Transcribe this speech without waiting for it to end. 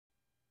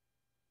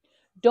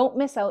Don't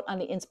miss out on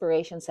the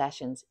inspiration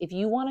sessions. If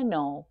you want to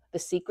know the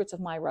secrets of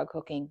my rug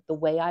hooking, the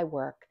way I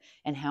work,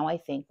 and how I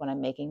think when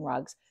I'm making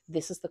rugs,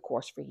 this is the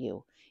course for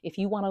you. If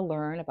you want to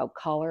learn about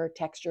color,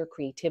 texture,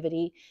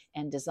 creativity,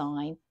 and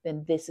design,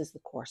 then this is the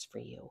course for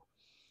you.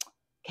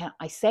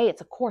 I say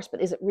it's a course,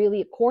 but is it really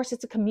a course?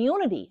 It's a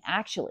community,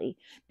 actually,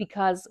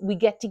 because we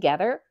get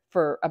together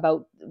for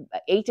about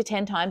 8 to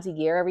 10 times a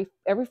year.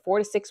 Every 4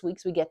 to 6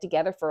 weeks, we get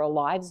together for a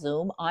live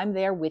Zoom. I'm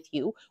there with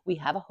you. We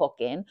have a hook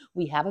in.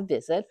 We have a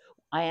visit.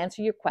 I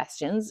answer your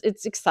questions.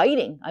 It's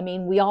exciting. I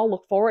mean, we all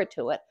look forward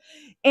to it.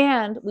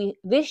 And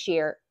this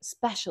year,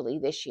 especially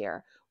this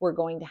year, we're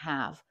going to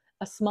have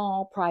a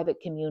small private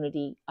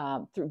community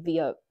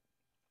via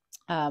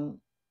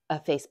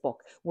Facebook,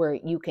 where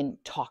you can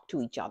talk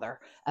to each other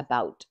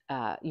about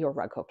your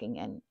rug hooking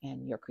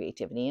and your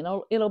creativity.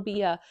 And it'll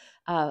be a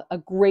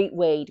great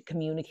way to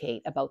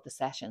communicate about the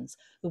sessions.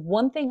 The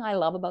one thing I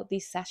love about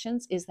these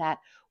sessions is that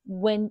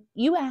when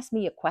you ask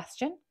me a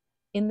question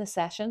in the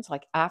sessions,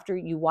 like after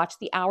you watch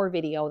the hour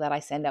video that I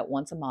send out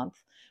once a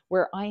month,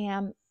 where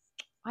I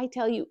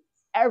tell you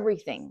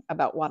everything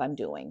about what I'm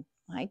doing.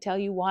 I tell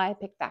you why I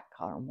picked that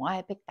color and why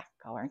I picked that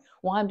color and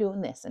why I'm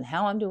doing this and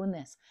how I'm doing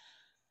this.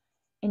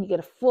 And you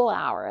get a full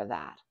hour of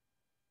that.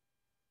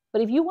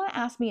 But if you want to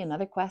ask me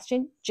another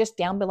question, just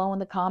down below in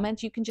the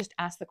comments, you can just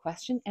ask the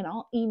question and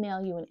I'll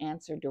email you an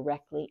answer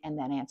directly, and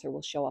that answer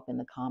will show up in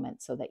the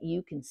comments so that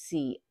you can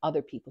see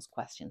other people's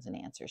questions and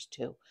answers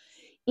too.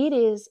 It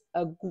is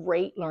a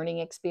great learning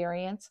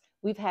experience.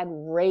 We've had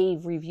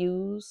rave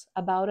reviews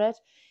about it,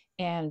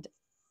 and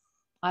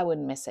I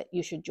wouldn't miss it.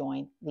 You should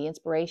join the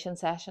inspiration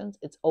sessions.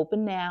 It's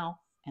open now,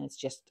 and it's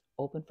just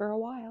open for a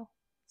while.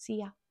 See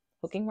ya.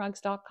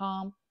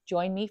 hookingrugs.com.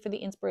 Join me for the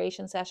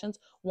inspiration sessions.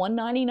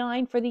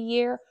 $199 for the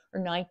year or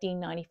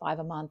 $19.95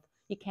 a month.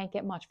 You can't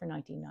get much for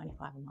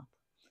 $19.95 a month.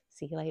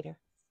 See you later.